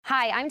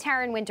Hi, I'm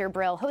Taryn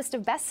Winter-Brill, host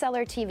of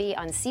Bestseller TV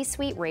on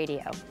C-Suite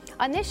Radio.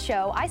 On this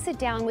show, I sit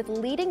down with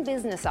leading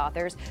business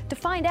authors to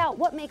find out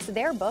what makes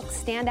their books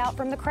stand out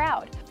from the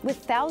crowd. With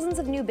thousands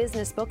of new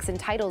business books and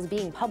titles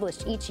being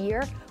published each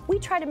year, we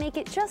try to make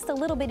it just a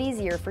little bit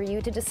easier for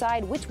you to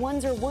decide which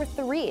ones are worth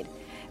the read.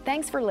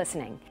 Thanks for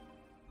listening.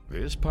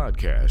 This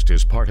podcast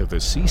is part of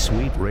the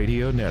C-Suite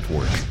Radio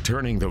Network,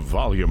 turning the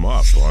volume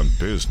up on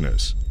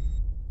business.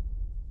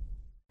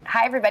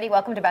 Hi, everybody.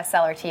 Welcome to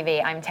Bestseller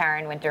TV. I'm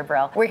Taryn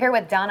Winter-Brill. We're here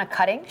with Donna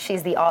Cutting.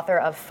 She's the author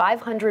of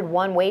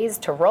 501 Ways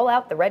to Roll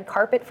Out the Red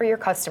Carpet for Your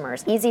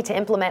Customers. Easy to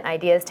implement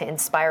ideas to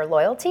inspire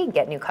loyalty,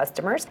 get new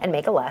customers, and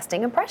make a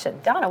lasting impression.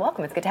 Donna,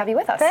 welcome. It's good to have you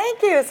with us.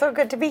 Thank you. It's so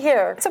good to be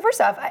here. So first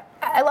off,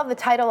 I love the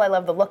title. I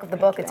love the look of the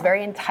book. It's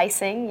very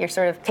enticing. You're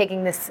sort of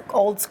taking this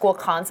old school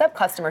concept,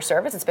 customer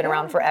service. It's been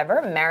around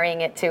forever,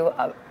 marrying it to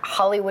a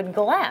Hollywood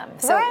glam.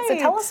 So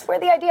tell us where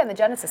the idea and the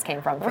genesis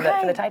came from for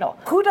the title.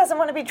 Who doesn't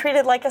want to be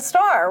treated like a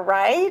star,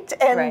 right?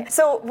 And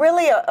so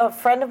really a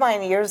friend of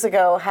mine years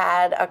ago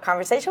had a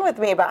conversation with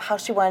me about how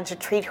she wanted to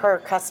treat her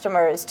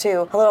customers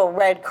to a little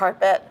red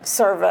carpet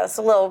service,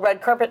 a little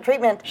red carpet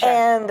treatment. Sure.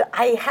 And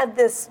I had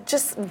this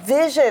just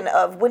vision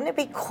of, wouldn't it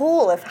be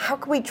cool if, how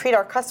could we treat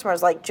our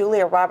customers like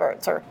Julia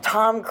Roberts or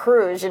Tom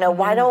Cruise? You know,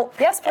 why don't...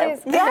 Yes, please.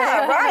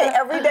 Yeah, right.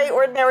 Everyday,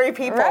 ordinary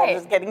people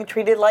just getting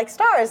treated like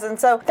stars. And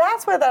so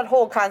that's where that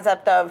whole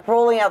concept of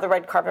rolling out the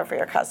red carpet for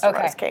your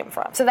customers came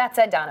from. So that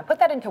said, Donna, put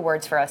that into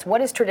words for us. What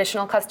does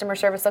traditional customer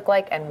service look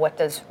like, and what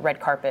does red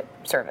carpet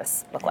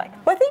service look like?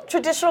 Well, I think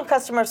traditional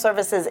customer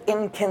service is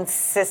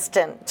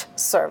inconsistent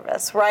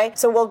service, right?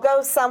 So we'll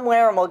go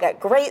somewhere and we'll get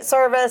great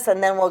service,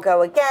 and then we'll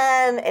go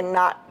again and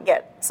not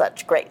get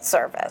such great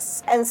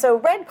service. And so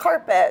red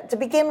carpet, to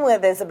begin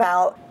with, is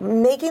about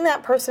making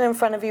that person in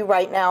front of you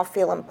right now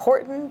feel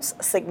important,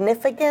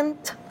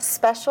 significant,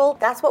 special.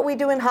 That's what we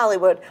do in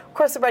Hollywood. Of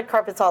course, the red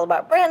carpet's all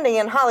about branding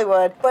in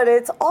Hollywood, but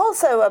it's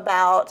also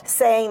about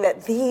saying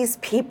that these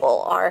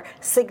people are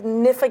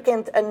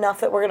significant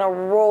enough that we're going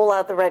to roll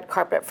out the red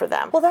carpet for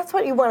them. Well, that's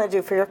what you want to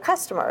do for your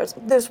customers.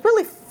 There's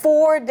really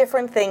 4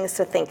 different things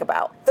to think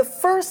about. The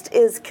first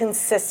is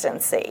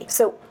consistency.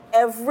 So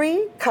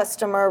every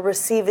customer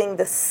receiving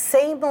the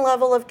same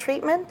level of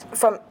treatment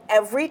from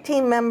every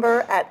team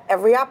member at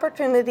every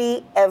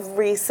opportunity,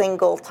 every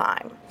single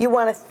time. You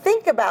want to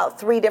think about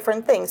 3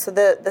 different things. So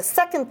the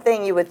second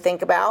thing you would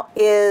think about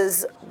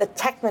is the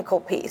technical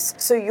piece.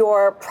 So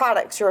your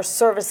products, your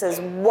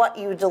services, what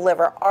you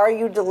deliver. Are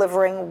you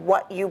delivering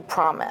what you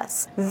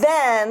promise?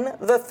 Then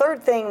the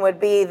third thing would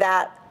be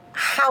that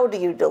how do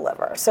you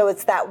deliver? So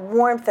it's that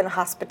warmth and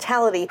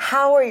hospitality.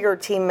 How are your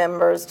team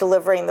members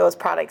delivering those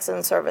products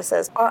and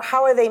services?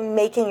 How are they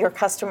making your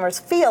customers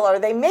feel? Are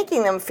they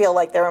making them feel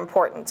like they're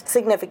important,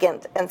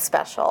 significant, and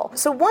special?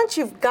 So once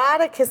you've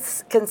got a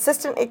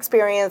consistent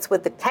experience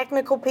with the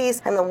technical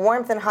piece and the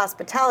warmth and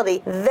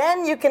hospitality,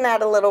 then you can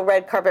add a little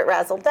red carpet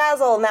razzle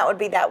dazzle, and that would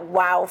be that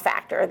wow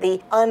factor, the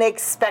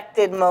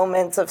unexpected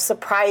moments of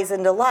surprise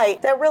and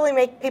delight that really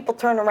make people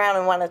turn around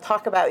and want to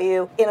talk about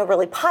you in a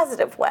really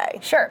positive way.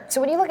 Sure. So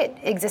when you look at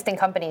existing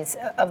companies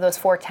of those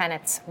 4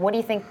 tenets, what do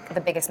you think the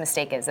biggest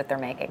mistake is that they're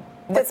making?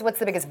 What's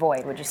the biggest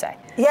void, would you say?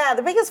 Yeah,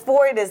 the biggest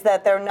void is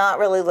that they're not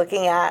really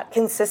looking at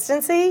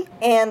consistency,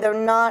 and they're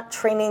not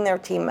training their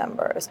team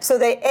members. So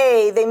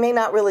they may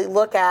not really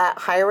look at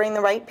hiring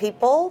the right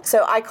people.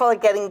 So I call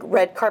it getting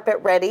red carpet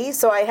ready.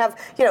 So I have,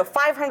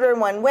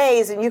 501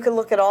 ways, and you can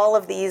look at all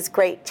of these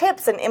great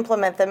tips and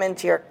implement them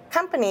into your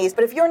companies.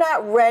 But if you're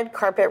not red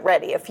carpet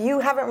ready, if you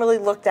haven't really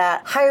looked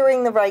at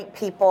hiring the right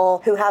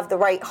people who have the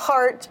right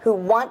heart, who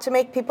want to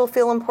make people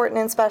feel important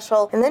and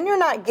special, and then you're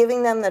not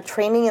giving them the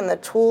training and the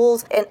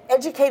tools and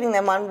educating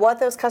them on what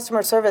those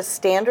customer service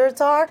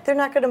standards are, they're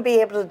not going to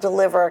be able to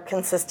deliver a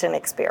consistent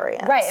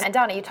experience. Right. And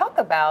Donna, you talk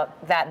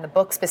about that in the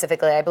book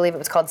specifically. I believe it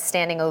was called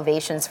Standing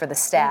Ovations for the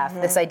Staff.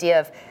 This idea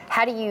of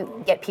how do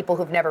you get people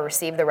who've never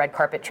received the red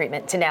carpet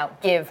treatment to now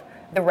give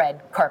the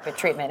red carpet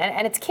treatment,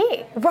 and it's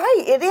key.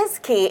 Right, it is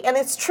key, and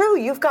it's true.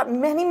 You've got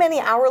many, many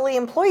hourly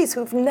employees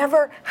who've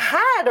never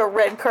had a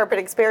red carpet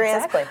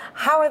experience. Exactly.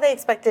 How are they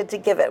expected to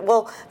give it?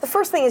 Well, the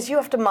first thing is you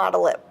have to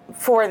model it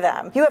for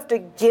them. You have to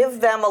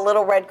give them a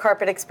little red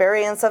carpet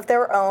experience of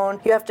their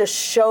own. You have to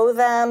show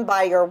them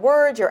by your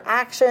words, your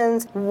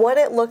actions, what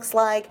it looks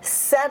like,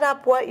 set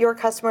up what your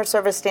customer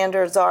service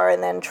standards are,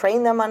 and then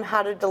train them on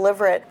how to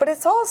deliver it. But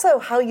it's also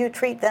how you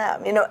treat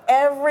them.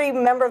 Every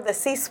member of the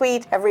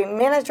C-suite, every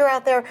manager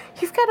out there,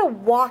 you've got to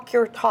walk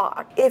your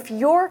talk. If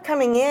you're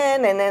coming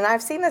in, and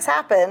I've seen this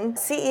happen,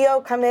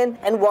 CEO come in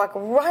and walk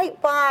right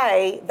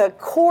by the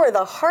core,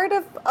 the heart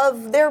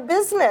of their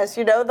business,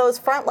 those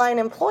frontline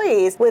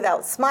employees,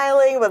 without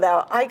smiling,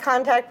 without eye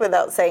contact,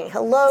 without saying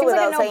hello, Seems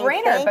without like a saying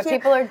no-brainer, thank but you.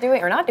 people are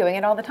doing or not doing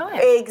it all the time.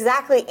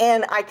 Exactly,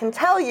 and I can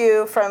tell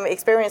you from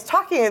experience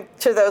talking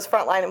to those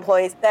frontline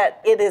employees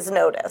that it is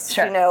noticed.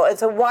 Sure. And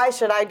so why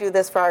should I do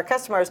this for our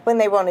customers when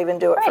they won't even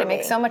do it for me? It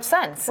makes so much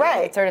sense.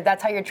 Right. It's sort of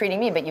that's how you're treating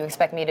me, but you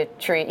expect me to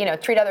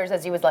treat others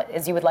as you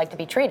would like to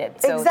be treated.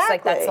 So Exactly. It's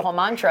like that's the whole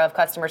mantra of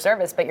customer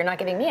service, but you're not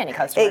giving me any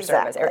customer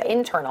service or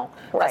internal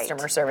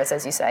customer service,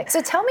 as you say.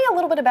 So tell me a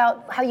little bit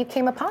about how you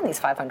came upon these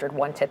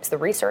 501 tips, the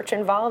research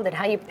involved, and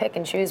how you pick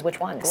and choose which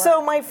ones.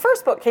 So my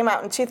first book came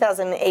out in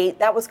 2008.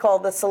 That was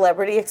called The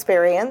Celebrity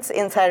Experience: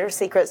 Insider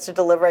Secrets to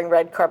Delivering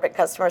Red Carpet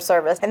Customer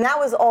Service. And that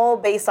was all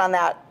based on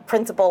that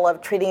principle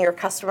of treating your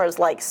customers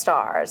like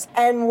stars.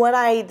 And what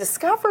I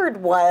discovered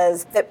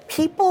was that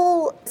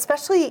people,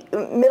 especially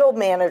middle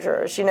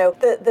managers,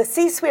 the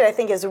C-suite, I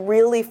think, is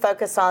really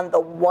focused on the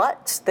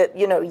what, that,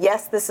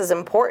 yes, this is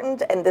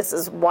important and this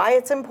is why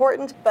it's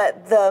important,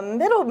 but the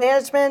middle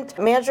management,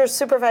 managers,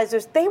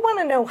 supervisors, they want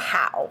to know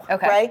how,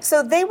 right?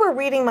 So they were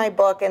reading my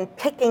book and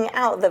picking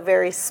out the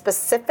very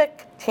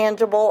specific,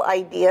 tangible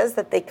ideas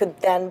that they could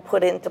then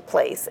put into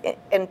place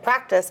in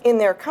practice in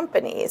their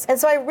companies. And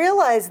so I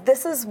realized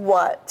this is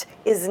what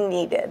is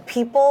needed.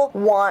 People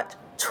want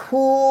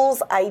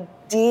tools,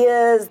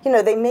 ideas.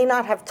 They may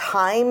not have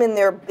time in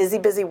their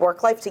busy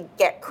work life to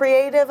get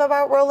creative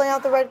about rolling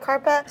out the red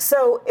carpet.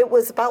 So it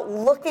was about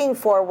looking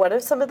for what are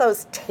some of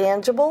those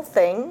tangible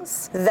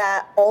things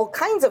that all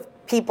kinds of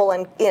people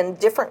in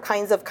different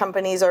kinds of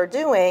companies are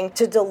doing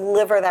to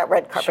deliver that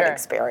red carpet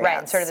experience. Right,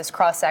 and sort of this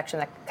cross-section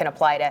that can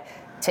apply to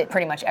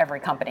pretty much every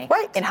company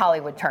in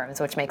Hollywood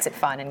terms, which makes it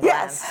fun and glam.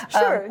 Yes,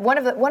 sure.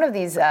 One of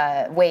these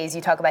ways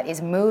you talk about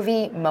is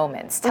movie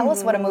moments. Tell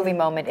us what a movie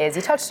moment is.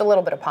 You touched a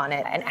little bit upon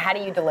it, and how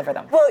do you deliver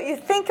them? Well,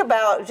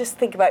 just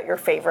think about your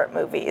favorite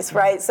movies,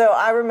 right? So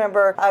I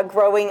remember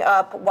growing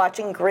up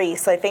watching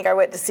Grease. I think I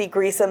went to see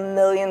Grease a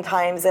million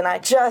times, and I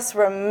just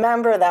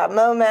remember that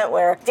moment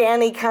where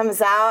Danny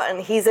comes out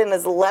and he's in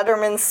his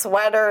Letterman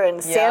sweater,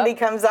 and Sandy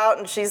comes out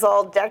and she's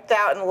all decked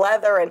out in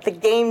leather, and the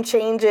game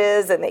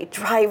changes and they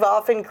drive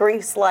off in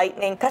grease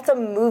lightning. That's a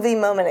movie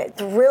moment. It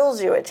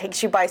thrills you. It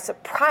takes you by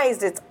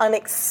surprise. It's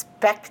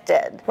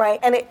unexpected, right?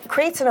 And it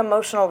creates an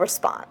emotional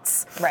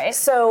response. Right.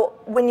 So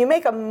when you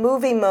make a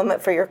movie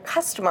moment for your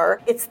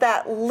customer, it's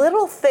that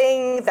little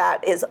thing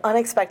that is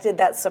unexpected,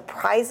 that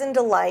surprise and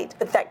delight,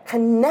 but that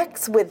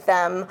connects with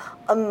them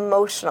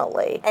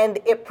emotionally. And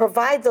it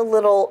provides a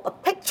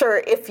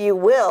picture, if you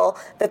will,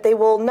 that they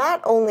will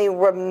not only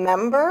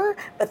remember,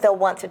 but they'll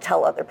want to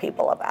tell other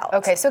people about.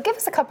 Okay, so give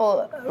us a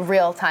couple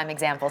real-time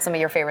examples, some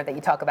of your favorite that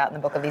you talk about in the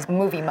book of these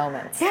movie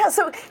moments. Yeah,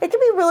 so it can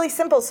be really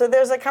simple. So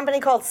there's a company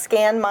called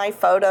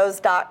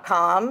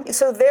ScanMyPhotos.com.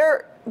 So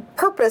their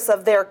purpose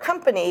of their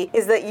company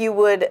is that you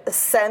would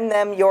send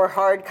them your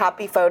hard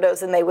copy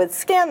photos and they would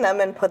scan them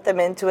and put them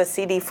into a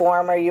CD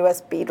form or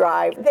USB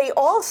drive. They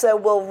also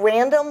will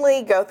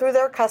randomly go through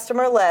their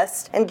customer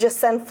list and just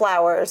send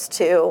flowers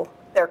to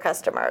their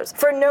customers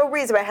for no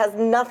reason. It has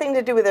nothing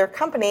to do with their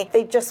company.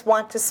 They just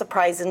want to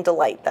surprise and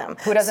delight them.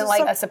 Who doesn't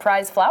like a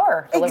surprise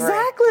flower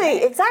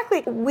delivery?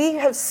 Exactly. We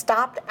have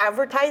stopped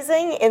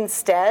advertising.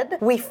 Instead,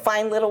 we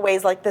find little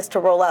ways like this to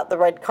roll out the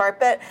red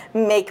carpet,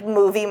 make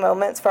movie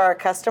moments for our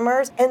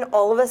customers, and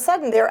all of a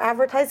sudden they're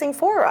advertising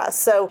for us.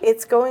 So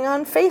it's going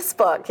on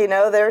Facebook.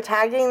 They're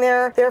tagging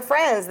their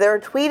friends. They're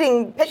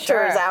tweeting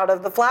pictures out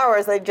of the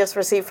flowers they just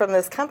received from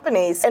this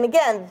company. And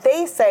again,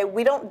 they say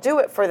we don't do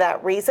it for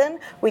that reason.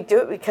 We do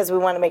it because we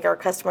want to make our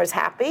customers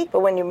happy. But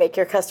when you make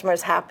your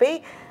customers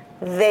happy,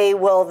 they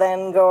will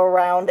then go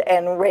around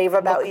and rave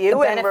about you.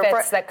 The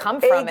benefits that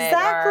come from it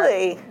are,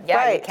 you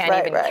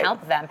can't even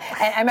count them.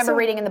 And I remember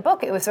reading in the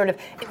book, it was sort of,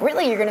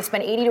 really, you're going to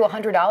spend $80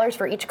 to $100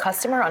 for each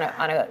customer on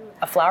a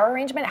flower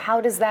arrangement? How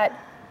does that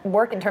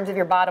work in terms of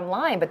your bottom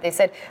line? But they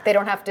said they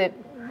don't have to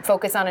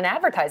focus on an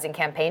advertising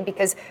campaign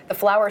because the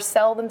flowers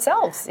sell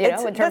themselves,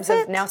 in terms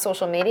of now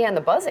social media and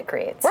the buzz it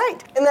creates. Right.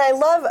 And I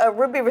love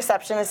Ruby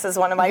Receptionist is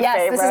one of my favorites.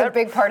 Yes, this is a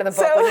big part of the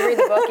book. When you read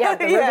the book,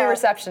 the Ruby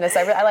Receptionist,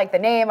 I like the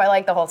name, I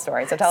like the whole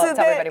story. So tell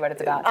everybody what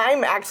it's about.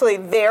 I'm actually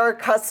their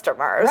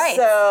customer. Right.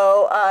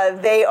 So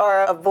they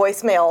are a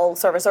voicemail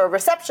service or a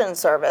reception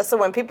service. So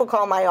when people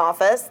call my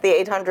office, the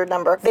 800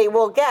 number, they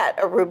will get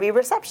a Ruby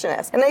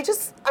Receptionist. And I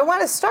want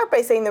to start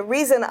by saying the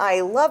reason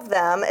I love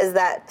them is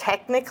that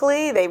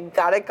technically they've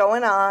got it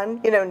going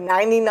on.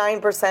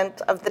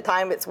 99% of the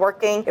time it's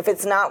working. If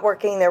it's not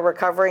working, they're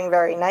recovering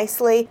very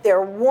nicely.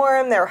 They're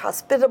warm, they're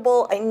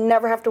hospitable. I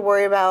never have to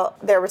worry about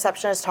their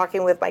receptionist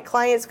talking with my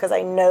clients because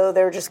I know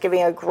they're just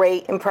giving a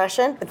great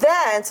impression. But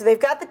then, so they've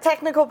got the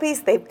technical piece,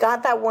 they've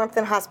got that warmth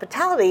and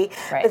hospitality,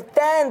 but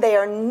then they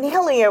are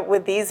nailing it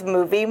with these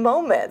movie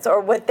moments,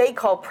 or what they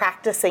call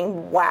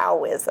practicing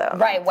wowism.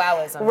 Right,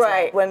 wowism.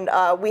 Right. When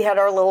we had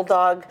our little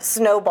dog,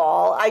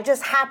 Snowball, I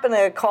just happened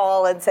to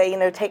call and say,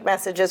 take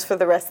messages for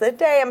the rest of the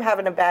day. I'm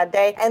having a bad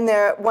day. And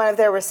one of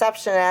their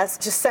receptionists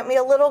just sent me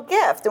a little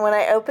gift. And when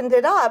I opened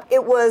it up,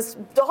 it was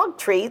dog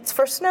treats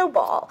for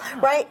Snowball,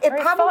 right? It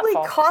probably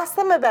cost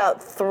them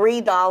about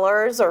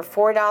 $3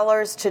 or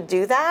 $4 to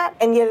do that.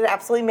 And yet it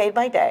absolutely made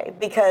my day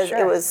because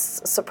it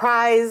was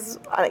surprise,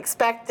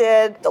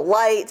 unexpected,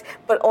 delight,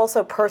 but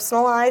also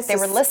personalized. They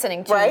were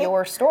listening to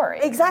your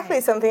story. Exactly.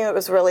 Right. Something that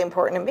was really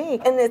important to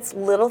me. And it's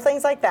little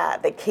things like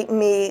that that keep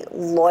me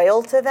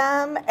loyal to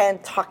them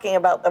and talking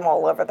about them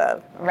all over the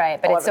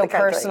but all it's over so the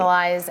country.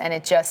 personalized, and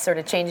it just sort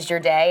of changed your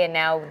day, and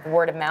now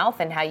word of mouth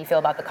and how you feel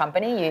about the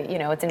company, you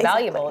know, it's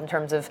invaluable in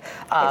terms of,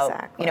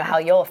 you know, how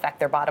you'll affect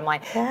their bottom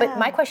line. Yeah. But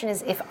my question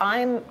is, if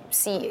I'm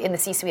in the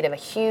C-suite of a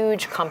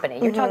huge company,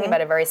 you're talking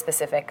about a very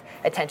specific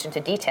attention to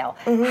detail.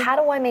 How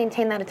do I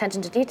maintain that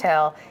attention to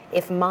detail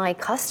if my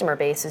customer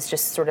base is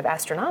just sort of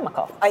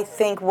astronomical? I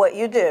think what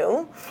you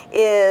do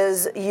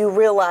is you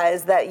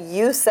realize that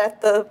you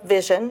set the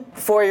vision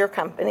for your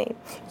company.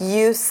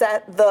 You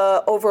set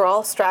the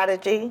overall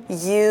strategy.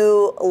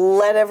 You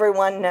let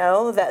everyone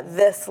know that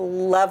this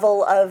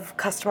level of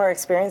customer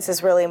experience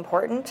is really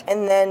important.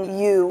 And then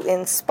you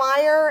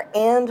inspire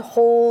and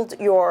hold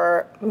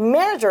your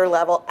manager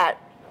level at,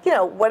 you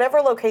know,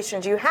 whatever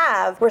locations you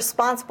have,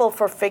 responsible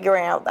for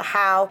figuring out the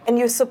how, and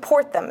you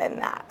support them in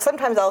that.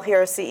 Sometimes I'll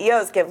hear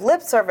CEOs give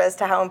lip service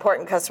to how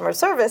important customer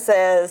service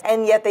is,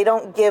 and yet they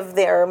don't give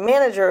their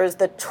managers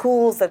the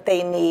tools that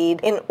they need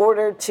in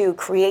order to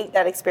create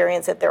that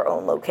experience at their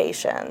own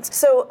locations.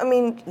 So, I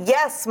mean,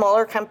 yes,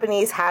 smaller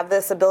companies have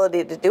this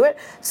ability to do it.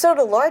 So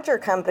do larger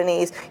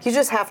companies. You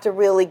just have to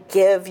really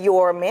give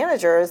your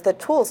managers the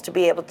tools to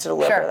be able to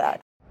deliver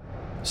that.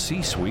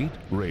 C-Suite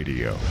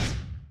Radio.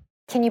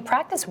 Can you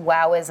practice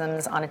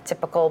wowisms on a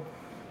typical,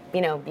 you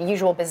know,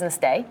 usual business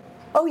day?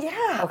 Oh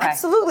yeah, Okay.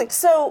 absolutely.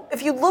 So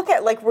if you look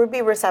at like Ruby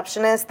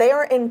receptionists, they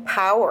are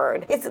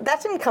empowered.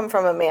 That didn't come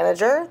from a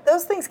manager.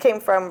 Those things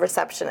came from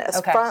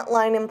receptionists,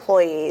 frontline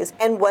employees.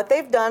 And what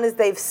they've done is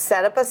they've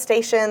set up a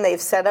station, they've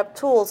set up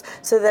tools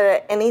so that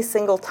at any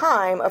single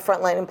time a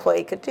frontline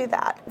employee could do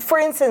that. For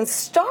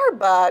instance,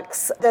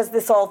 Starbucks does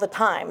this all the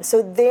time.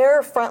 So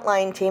their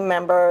frontline team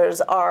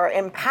members are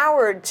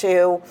empowered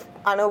to,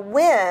 on a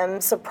whim,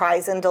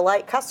 surprise and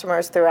delight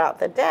customers throughout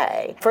the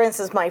day. For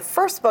instance, my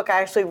first book, I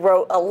actually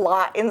wrote a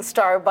lot in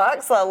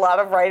Starbucks. A lot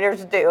of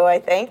writers do, I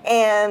think.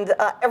 And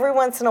every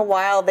once in a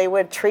while, they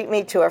would treat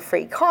me to a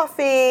free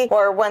coffee.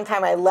 Or one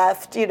time I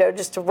left, you know,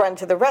 just to run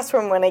to the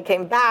restroom. When I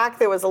came back,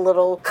 there was a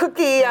little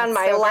cookie on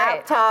my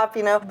laptop.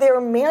 You know,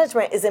 their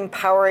management is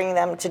empowering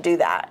them to do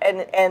that.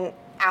 And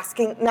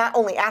asking, not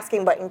only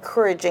asking, but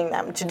encouraging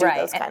them to do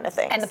those kind of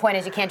things. And the point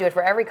is, you can't do it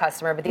for every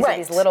customer, but these are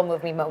these little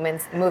movie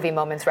moments,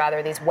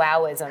 these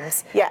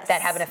wowisms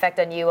that have an effect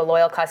on you, a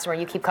loyal customer.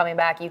 You keep coming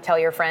back, you tell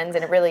your friends,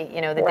 and it really,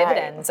 you know, the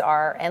dividends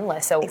are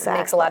endless. So it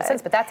makes a lot of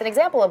sense. But that's an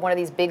example of one of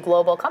these big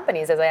global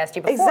companies, as I asked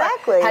you before.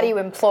 How do you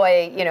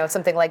employ, you know,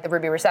 something like the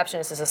Ruby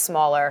Receptionist is a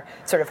smaller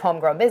sort of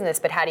homegrown business,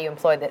 but how do you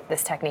employ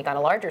this technique on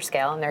a larger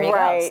scale? And there you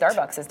go,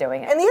 Starbucks is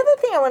doing it. And the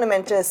other thing I want to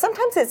mention is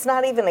sometimes it's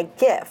not even a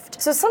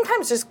gift. So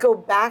sometimes just go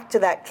back to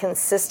that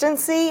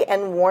consistency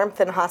and warmth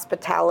and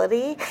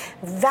hospitality.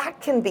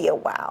 That can be a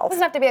wow. It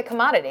doesn't have to be a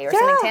commodity or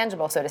something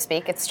tangible, so to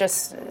speak. It's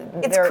just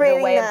their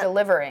way of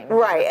delivering.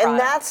 Right, and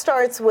that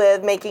starts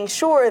with making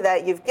sure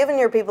that you've given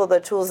your people the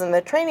tools and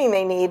the training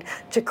they need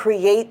to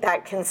create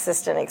that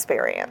consistent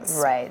experience.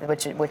 Right,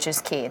 which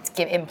is key. It's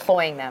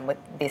employing them with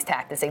these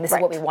tactics. This is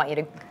what we want you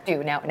to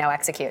do, now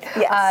execute.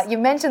 Yes. You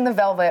mentioned the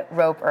velvet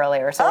rope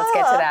earlier, so let's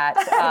get to that.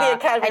 The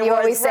Academy and you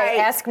Awards, always say,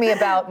 ask me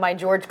about my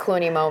George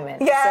Clooney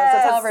moment. Yes. So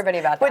tell everybody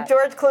about that. What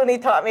George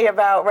Clooney taught me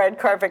about red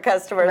carpet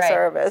customer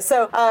service.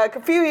 So a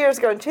few years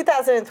ago, in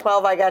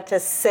 2012, I got to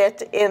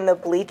sit in the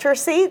bleacher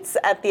seats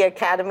at the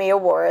Academy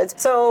Awards.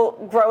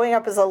 So growing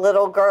up as a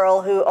little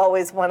girl who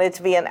always wanted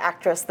to be an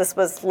actress, this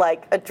was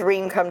like a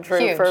dream come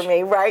true for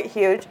me, right?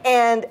 Huge.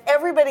 And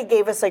everybody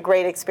gave us a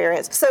great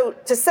experience. So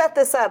to set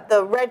this up,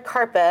 the red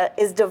carpet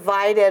is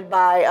divided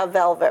by a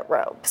velvet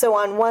rope. So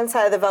on one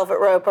side of the velvet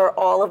rope are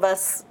all of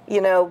us,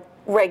 you know,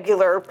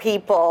 regular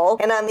people,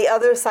 and on the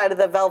other side of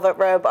the velvet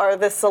rope are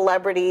the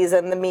celebrities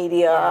and the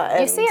media.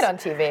 And you see it on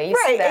TV. You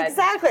see that,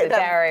 the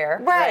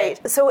barrier. Right.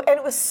 So, and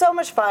it was so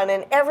much fun,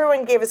 and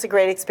everyone gave us a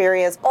great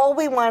experience. All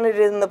we wanted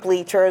in the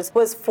bleachers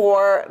was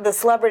for the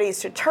celebrities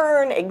to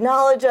turn,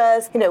 acknowledge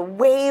us, you know,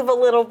 wave a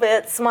little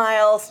bit,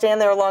 smile, stand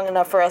there long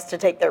enough for us to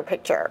take their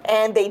picture.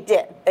 And they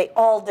did. They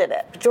all did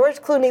it. George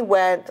Clooney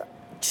went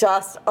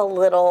just a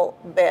little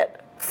bit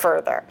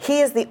further. He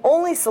is the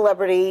only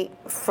celebrity,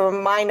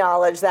 from my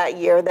knowledge, that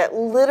year that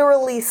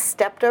literally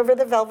stepped over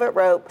the velvet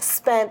rope,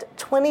 spent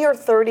 20 or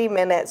 30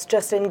 minutes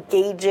just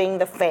engaging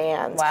the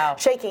fans. Wow.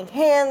 Shaking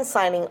hands,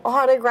 signing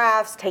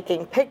autographs,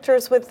 taking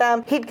pictures with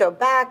them. He'd go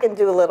back and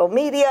do a little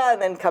media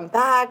and then come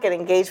back and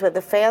engage with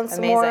the fans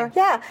some more.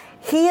 Yeah,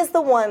 he is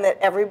the one that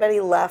everybody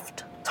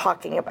left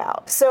talking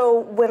about. So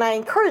when I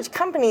encourage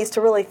companies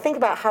to really think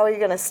about how you're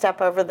going to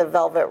step over the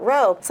velvet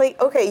rope, it's like,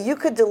 okay, you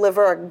could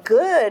deliver a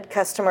good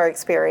customer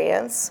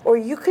experience, or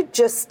you could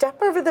just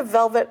step over the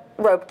velvet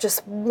rope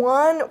just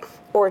 1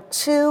 or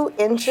 2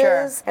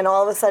 inches and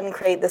all of a sudden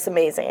create this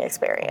amazing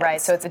experience.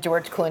 Right, so it's a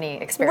George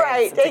Clooney experience.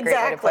 Right, That's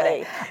exactly. A great way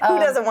to put it. Who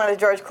doesn't want a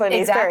George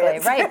Clooney experience?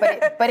 Exactly,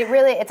 right, but it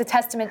really, it's a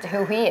testament to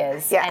who he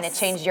is, and it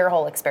changed your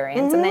whole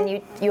experience, and then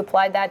you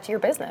applied that to your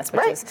business,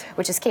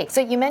 which is key.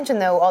 So you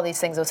mentioned, though, all these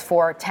things, those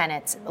 4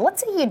 tenets.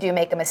 Let's say you do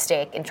make a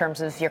mistake in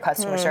terms of your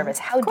customer service.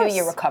 How do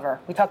you recover?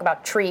 We talk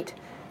about treat,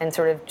 and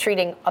sort of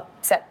treating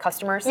upset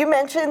customers? You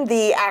mentioned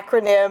the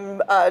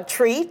acronym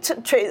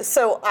TREAT.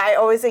 So I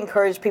always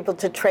encourage people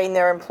to train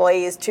their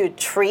employees to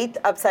treat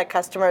upset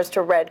customers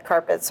to red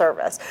carpet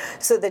service.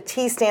 So the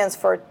T stands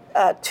for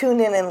tune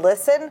in and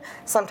listen.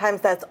 Sometimes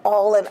that's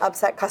all an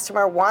upset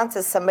customer wants,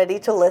 is somebody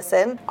to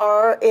listen.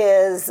 R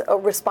is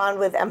respond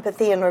with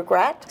empathy and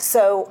regret.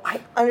 So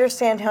I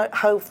understand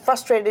how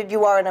frustrated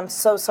you are, and I'm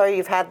so sorry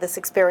you've had this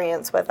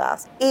experience with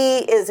us.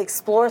 E is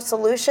explore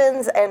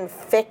solutions and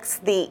fix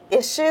the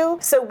issue.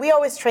 So we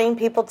always train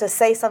people to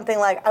say something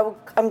like,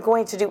 I'm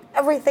going to do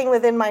everything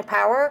within my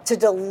power to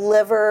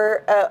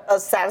deliver a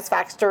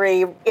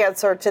satisfactory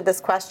answer to this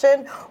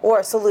question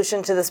or a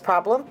solution to this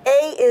problem.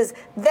 A is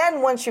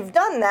then once you've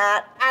done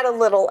that, add a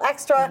little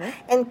extra.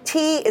 And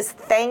T is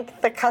thank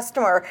the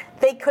customer.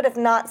 They could have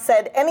not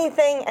said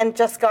anything and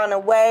just gone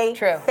away.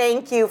 True.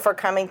 Thank you for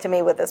coming to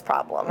me with this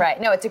problem. Right.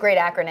 No, it's a great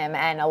acronym,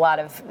 and a lot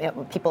of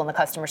people in the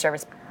customer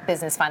service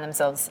business find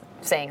themselves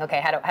saying, okay,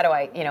 how do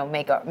I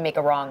make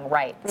a wrong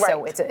right?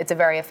 So it's a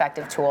very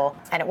effective tool,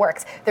 and it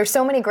works. There's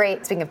so many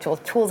great, speaking of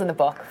tools in the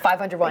book,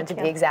 501 to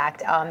be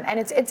exact, and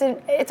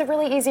it's a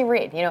really easy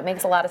read. It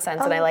makes a lot of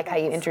sense, and I like how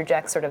you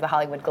interject sort of the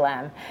Hollywood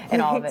glam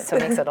in all of it, so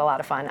it makes it a lot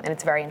of fun, and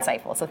it's very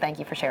insightful. So thank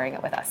you for sharing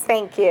it with us.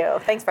 Thank you.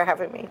 Thanks for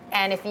having me.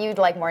 And if you'd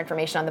like more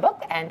information on the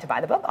book and to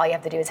buy the book, all you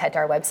have to do is head to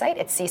our website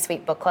at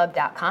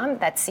csuitebookclub.com.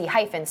 That's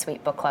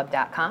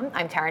c-suitebookclub.com.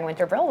 I'm Taryn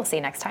Winterbrill. We'll see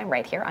you next time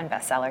right here on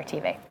Bestseller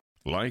TV.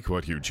 Like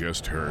what you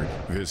just heard?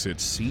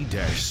 Visit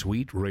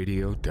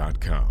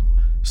c-suiteradio.com.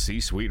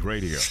 C-Suite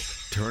Radio,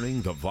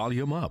 turning the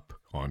volume up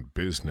on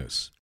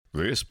business.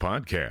 This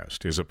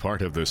podcast is a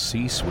part of the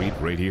C-Suite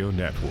Radio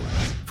Network.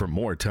 For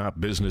more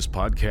top business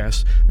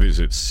podcasts,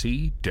 visit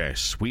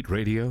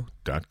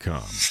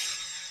c-suiteradio.com.